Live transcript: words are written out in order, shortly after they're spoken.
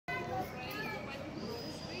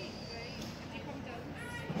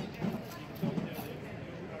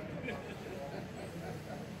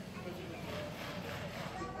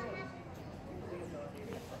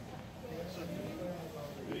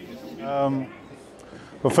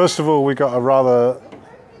Well, first of all, we got a rather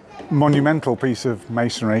monumental piece of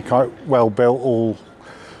masonry, quite well built, all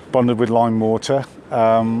bonded with lime mortar.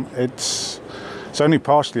 It's only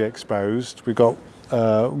partially exposed. We've got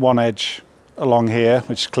one edge along here,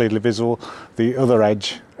 which is clearly visible. The other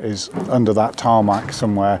edge is under that tarmac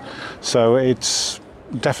somewhere. So it's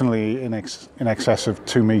definitely in excess of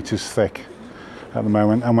 2 meters thick at the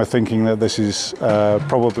moment. And we're thinking that this is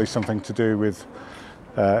probably something to do with,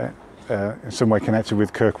 in some way connected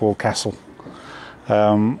with Kirkwall Castle.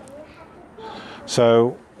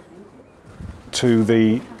 So to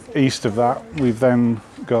the east of that, we've then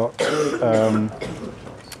got,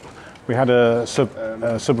 we had a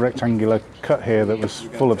sub-rectangular cut here that was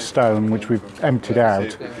full of stone, which we've emptied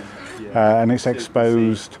out, and it's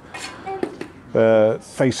exposed the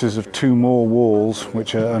faces of 2 more walls,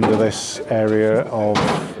 which are under this area of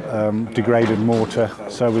degraded mortar.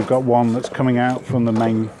 So we've got one that's coming out from the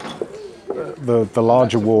main, the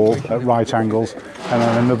larger wall at right angles, and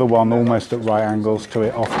then another one almost at right angles to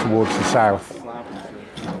it off towards the south.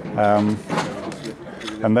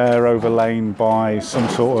 And they're overlain by some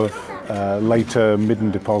sort of later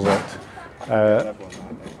midden deposit,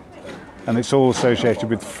 and it's all associated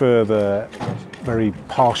with further very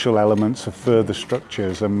partial elements of further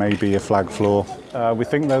structures and maybe a flag floor. We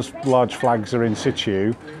think those large flags are in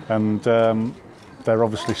situ, and they're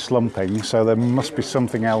obviously slumping, so there must be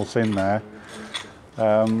something else in there.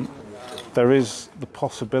 There is the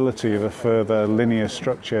possibility of a further linear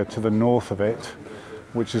structure to the north of it,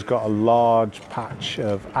 which has got a large patch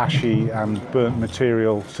of ashy and burnt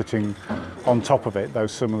material sitting on top of it, though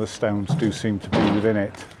some of the stones do seem to be within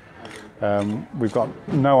it. We've got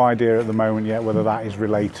no idea at the moment yet whether that is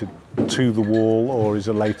related to the wall or is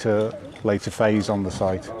a later phase on the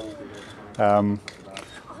site.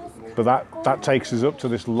 But that takes us up to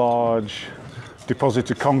this large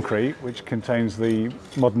deposit of concrete, which contains the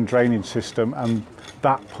modern drainage system, and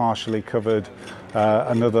that partially covered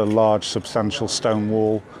another large substantial stone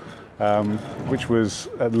wall, which was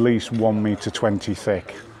at least 1.20 meters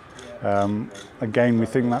thick. Again, we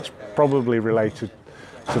think that's probably related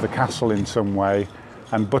to the castle in some way,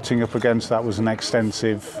 and butting up against that was an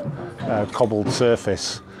extensive cobbled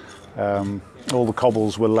surface. All the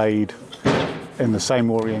cobbles were laid in the same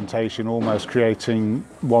orientation, almost creating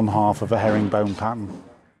one half of a herringbone pattern.